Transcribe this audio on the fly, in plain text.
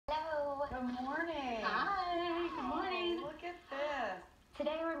Good morning. Hi, good morning. Look at this.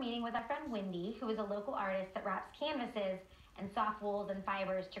 Today we're meeting with our friend Wendy, who is a local artist that wraps canvases and soft wools and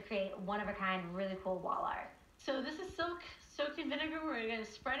fibers to create one-of-a-kind, really cool wall art. So this is silk soaked in vinegar. We're going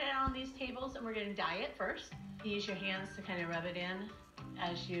to spread it out on these tables and we're going to dye it first. Use your hands to kind of rub it in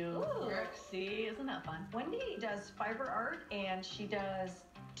as you work. See, isn't that fun? Wendy does fiber art and she does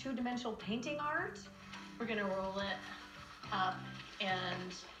two-dimensional painting art. We're going to roll it up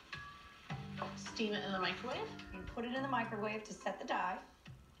and steam it in the microwave. You put it in the microwave to set the dye.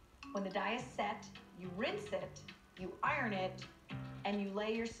 When the dye is set, you rinse it, you iron it, and you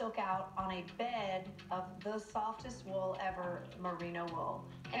lay your silk out on a bed of the softest wool ever, merino wool.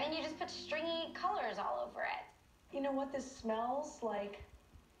 And then you just put stringy colors all over it. You know what this smells like?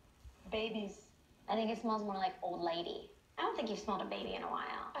 Babies. I think it smells more like old lady. I don't think you've smelled a baby in a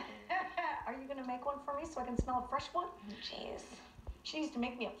while. Are you gonna make one for me so I can smell a fresh one? Jeez. She needs to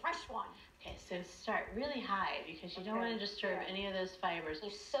make me a fresh one. Okay, so start really high because you don't want to disturb any of those fibers.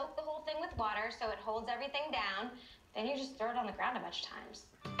 You soak the whole thing with water so it holds everything down. Then you just throw it on the ground a bunch of times.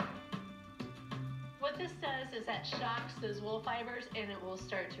 What this does is that shocks those wool fibers and it will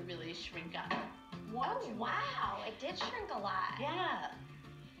start to really shrink up. Oh, wow. It did shrink a lot. Yeah.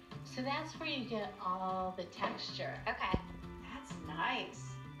 So that's where you get all the texture. Okay. That's nice.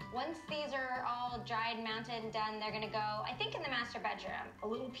 Once these are all dried, mounted, and done, they're going to go, I think, in the master bedroom. A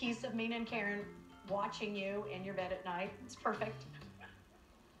little piece of me and Karen watching you in your bed at night. It's perfect.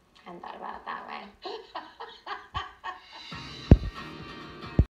 I hadn't thought about it that way.